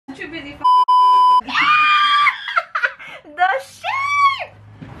too busy for the shape.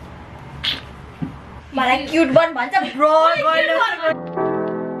 But like cute one, but a broad one.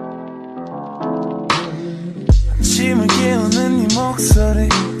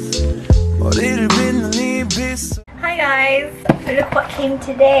 Hi guys, look what came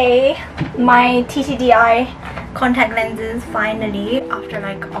today. My TTDeye contact lenses finally after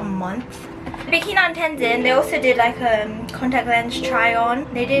like a month. Bikina and Tenzin, they also did like a contact lens try on.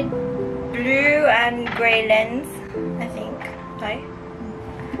 They did blue and grey lens, I think, right?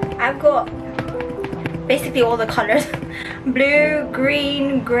 I've got basically all the colors. Blue,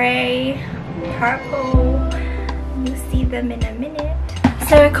 green, grey, purple. You'll see them in a minute.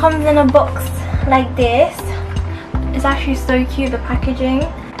 So it comes in a box like this. It's actually so cute, the packaging.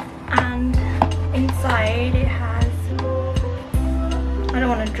 And inside it has, I don't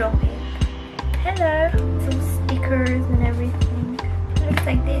want to drop it. Hello, some stickers and everything. It looks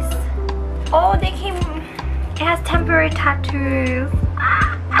like this. Oh, they came, it has temporary tattoos.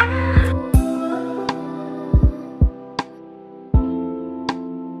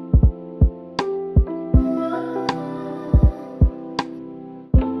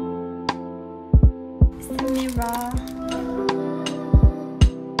 It's the mirror.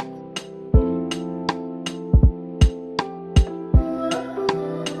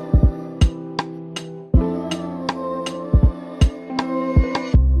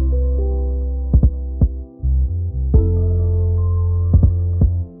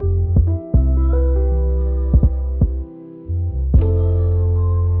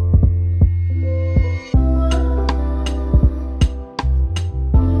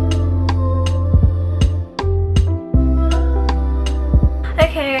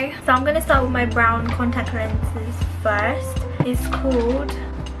 So I'm gonna start with my brown contact lenses first. It's called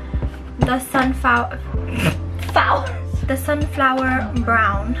the sunflower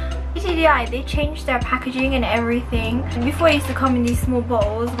brown. TTDeye, they changed their packaging and everything. Before it used to come in these small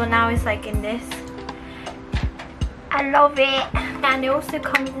bottles, but now it's like in this. I love it. And it also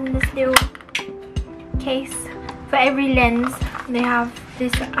comes in this little case. For every lens, they have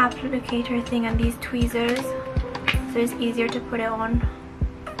this applicator thing and these tweezers, so it's easier to put it on.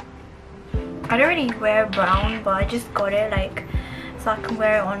 I don't really wear brown, but I just got it like so I can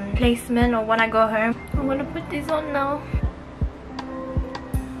wear it on placement or when I go home. I'm gonna put these on now.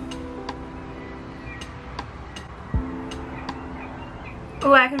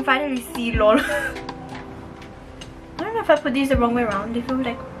 Oh, I can finally see, lol. I don't know if I put these the wrong way around. They feel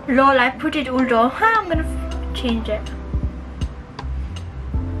like, lol, I put it uldo. I'm gonna change it.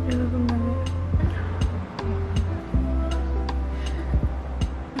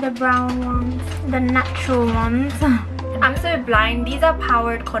 The brown ones, the natural ones. I'm so blind. These are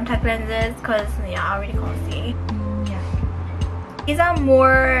powered contact lenses because yeah, I really can't see. Yeah. These are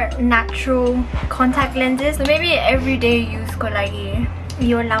more natural contact lenses. So maybe everyday use ko lagi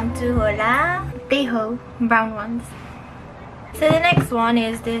yo lang tu hola. Teho brown ones. So the next one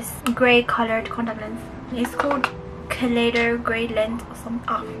is this grey colored contact lens. It's called Kaleido grey lens or something.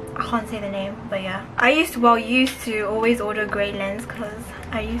 Oh, I can't say the name, but yeah. I used to always order grey lens because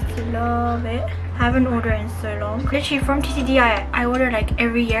I used to love it. I haven't ordered in so long. Literally from TTDeye, I order like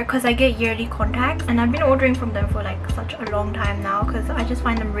every year because I get yearly contacts, and I've been ordering from them for like such a long time now because I just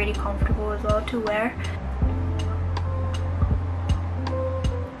find them really comfortable as well to wear.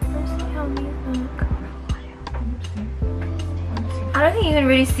 Let's see how these look. I don't think you can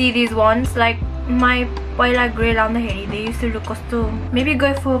really see these ones. Like my Paila grey on the hair, they used to look cool. Maybe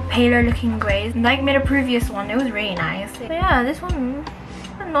go for paler looking greys. Like my previous one, it was really nice. But yeah, this one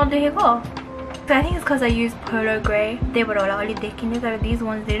not the hair. So I think it's because I used polo grey. They were all only taking it. These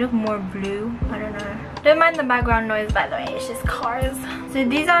ones, they look more blue. I don't know. Don't mind the background noise, by the way, it's just cars. So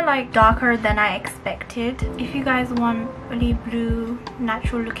these are like darker than I expected. If you guys want really blue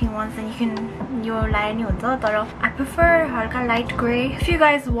natural looking ones, then you can I prefer halka light grey. If you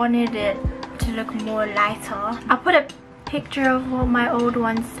guys wanted it to look more lighter, I'll put a picture of what my old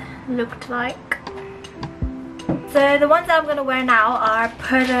ones looked like. So the ones that I'm gonna wear now are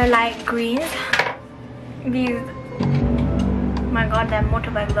Pearl light greens. These, my god, they're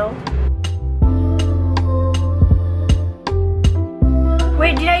motorbike though.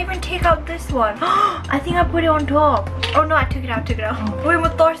 Wait, did I even take out this one? I think I put it on top. Oh no, I took it out. Wait,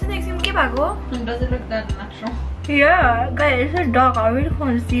 does it look that natural? Yeah, guys, it's so dark. I really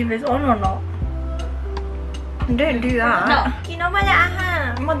want to see if it's on or not. Don't do that. No. You know what?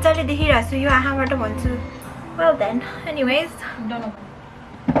 So you want to. Well then, anyways. Don't know.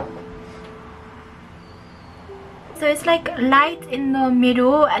 So it's like light in the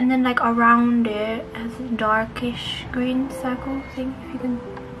middle and then like around it has a darkish green circle thing, if you can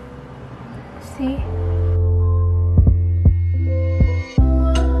see.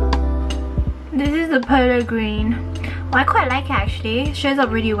 This is the polar green. Well, I quite like it actually. It shows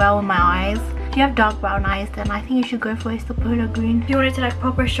up really well with my eyes. If you have dark brown eyes, then I think you should go for the polar green. If you want it to like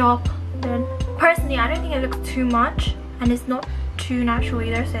proper shop, then personally I don't think it looks too much, and it's not too natural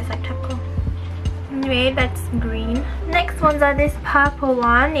either, so it's like typical. Anyway, that's green. Next ones are this purple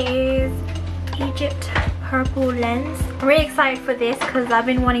one. Is Egypt purple lens. I'm really excited for this because I've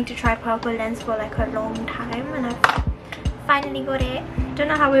been wanting to try purple lens for like a long time, and I've finally got it. Don't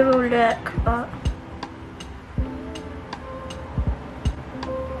know how it will look, but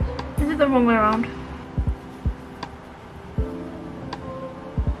this is the wrong way around.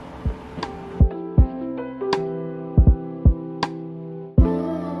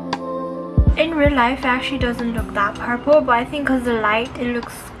 In real life it actually doesn't look that purple, but I think because the light it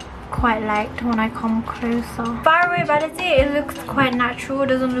looks quite light when I come closer. Far away but it looks quite natural. It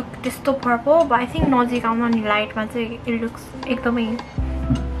doesn't look still purple, but I think nazik amani light but it looks ekdamai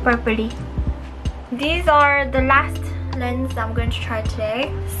purpley. These are the last lens I'm going to try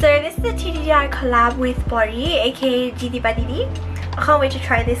today. So this is the TTDeye collab with Pari, aka Jidiba Didi. I can't wait to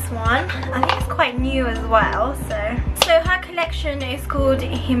try this one. I think it's quite new as well. So her collection is called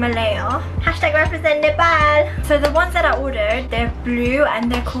Himalaya. Hashtag represent Nepal. So the ones that I ordered, they're blue and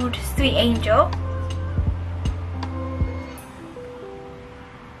they're called Sweet Angel.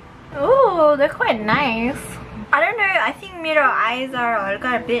 Oh, they're quite nice. I don't know, I think mirror eyes are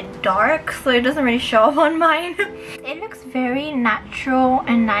a bit dark, so it doesn't really show up on mine. It looks very natural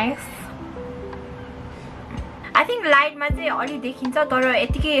and nice. I think light ma chai अलि देखिन्छ तर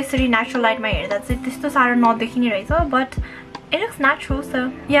यतिकै यसरी natural light मा हेर्दा चाहिँ त्यस्तो सारो नदेखिने रहेछ, but it looks natural,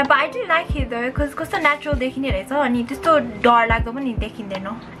 so yeah, but I do like it though because कस्तो natural देखिने रहेछ अनि त्यस्तो डर लाग्दो पनि देखिँदैन.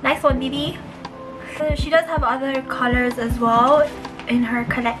 Nice one Didi. So she does have other colors as well in her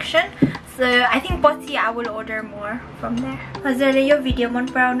collection, so I think पछि I will order more from there. हजुरले यो भिडियो मन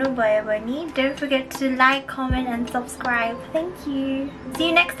पराउनु भयो भने don't forget to like, comment and subscribe. Thank you. See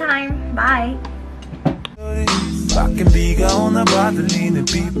you next time. Bye. 밖엔 비가 오나 봐 들리는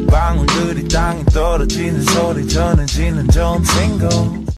빗방울들이 땅에 떨어지는 소리 전해지는 전생고